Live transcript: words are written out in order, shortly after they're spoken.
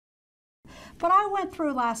But I went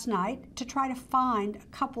through last night to try to find a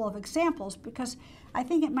couple of examples because I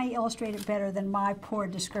think it may illustrate it better than my poor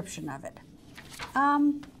description of it.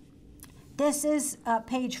 This is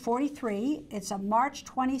page 43. It's a March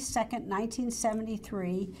 22nd,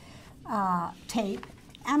 1973 tape.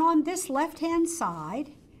 And on this left-hand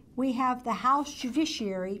side, we have the House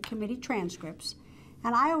Judiciary Committee transcripts.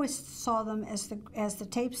 And I always saw them as the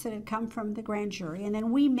tapes that had come from the grand jury, and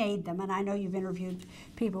then we made them, and I know you've interviewed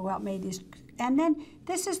people who helped made these. And then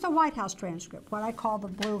this is the White House transcript, what I call the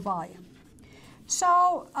blue volume.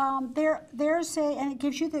 So there's and it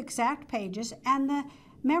gives you the exact pages, and the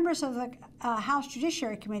members of the House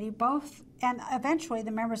Judiciary Committee both, and eventually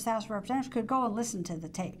the members of the House of Representatives could go and listen to the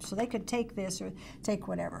tape. So they could take this or take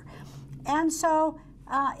whatever. And so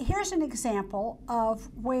here's an example of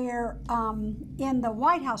where in the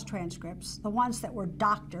White House transcripts, the ones that were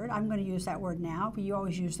doctored, I'm going to use that word now, but you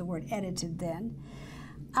always use the word edited then,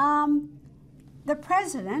 the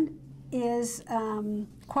president is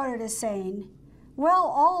quoted as saying, well,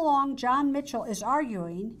 all along John Mitchell is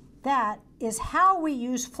arguing that is how we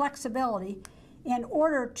use flexibility in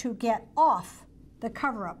order to get off the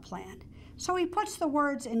cover-up plan. So he puts the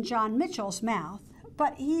words in John Mitchell's mouth,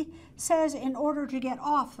 but he says in order to get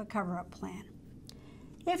off the cover-up plan.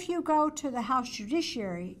 If you go to the House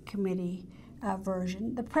Judiciary Committee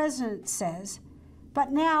version, the president says,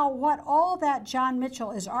 but now what all that John Mitchell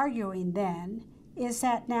is arguing then is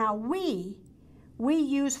that now we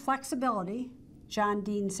use flexibility. John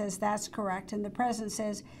Dean says that's correct, and the president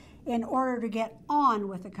says in order to get on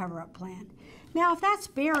with the cover-up plan. Now, if that's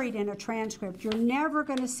buried in a transcript, you're never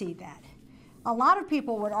going to see that. A lot of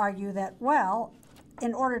people would argue that, well,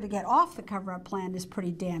 in order to get off the cover-up plan is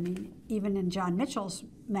pretty damning. Even in John Mitchell's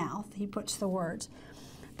mouth, he puts the words.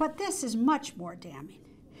 But this is much more damning.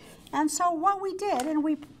 And so what we did,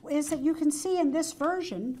 is that you can see in this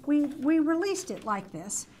version, we released it like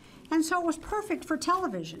this. And so it was perfect for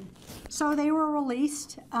television. So they were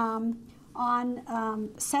released on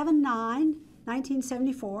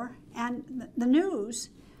 7/9/1974, and the news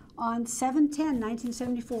on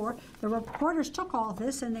 7/10/1974, the reporters took all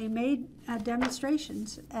this and they made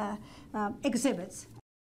demonstrations, exhibits,